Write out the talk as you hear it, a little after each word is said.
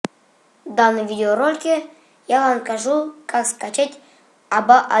В данном видеоролике я вам покажу, как скачать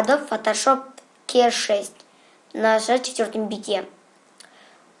Adobe Photoshop CS6 на 64 бите.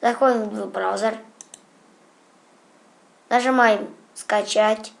 Заходим в браузер, нажимаем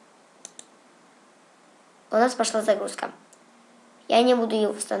 «Скачать». У нас пошла загрузка. Я не буду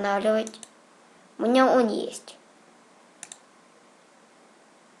его устанавливать. У меня он есть.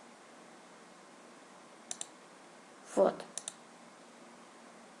 Вот.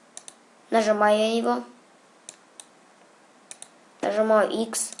 Нажимаю его. Нажимаю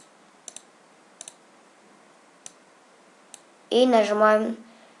X. И нажимаем.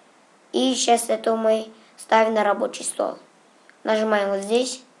 И сейчас это мы ставим на рабочий стол. Нажимаем вот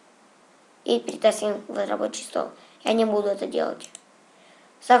здесь. И перетаскиваем в рабочий стол. Я не буду это делать.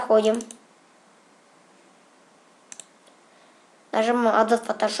 Заходим. Нажимаем Adobe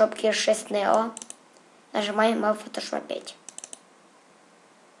Photoshop CS6 Neo. Нажимаем Adobe Photoshop 5.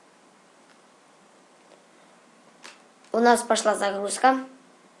 У нас пошла загрузка.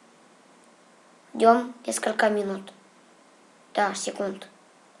 Ждем несколько минут. Да, секунд.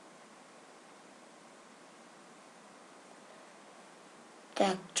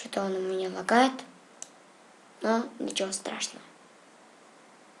 Так, что-то он у меня лагает. Но ничего страшного.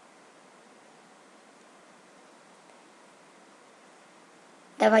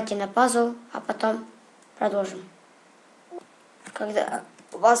 Давайте на паузу, а потом продолжим. Когда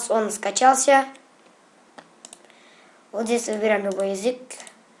у вас он скачался, вот здесь выбираем любой язык,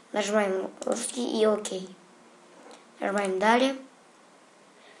 нажимаем русский и ОК. Нажимаем далее.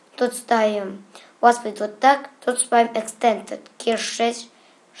 Тут ставим, у вас будет вот так, тут ставим Extended CS6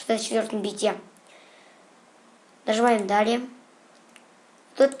 в 64 бите. Нажимаем далее.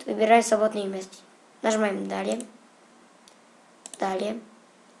 Тут выбираем свободное место. Нажимаем далее. Далее.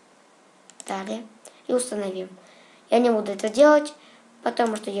 Далее. И установим. Я не буду это делать,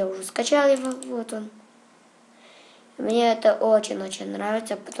 потому что я уже скачал его. Вот он. Мне это очень-очень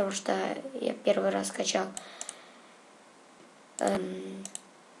нравится, потому что я первый раз скачал Adobe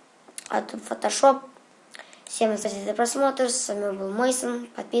Photoshop. Всем спасибо за просмотр. С вами был Мейсон.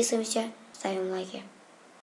 Подписываемся, ставим лайки.